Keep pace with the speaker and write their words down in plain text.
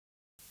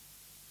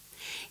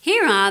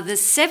Here are the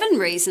 7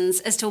 reasons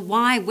as to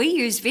why we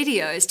use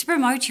videos to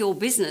promote your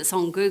business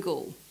on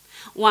Google.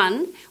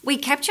 1. We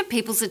capture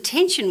people's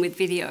attention with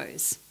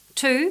videos.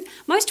 2.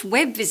 Most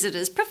web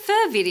visitors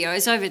prefer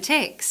videos over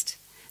text.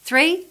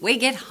 3. We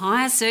get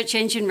higher search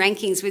engine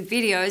rankings with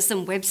videos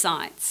than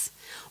websites.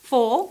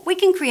 4. We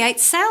can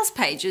create sales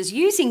pages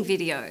using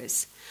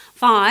videos.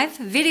 5.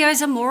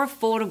 Videos are more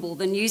affordable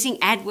than using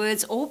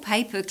AdWords or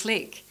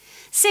pay-per-click.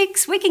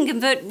 6. We can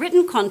convert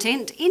written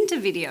content into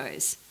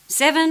videos.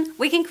 7.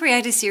 We can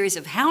create a series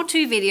of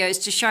how-to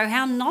videos to show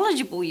how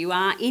knowledgeable you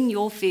are in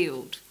your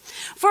field.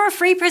 For a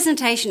free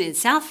presentation in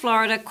South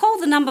Florida, call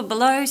the number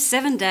below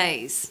 7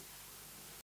 days.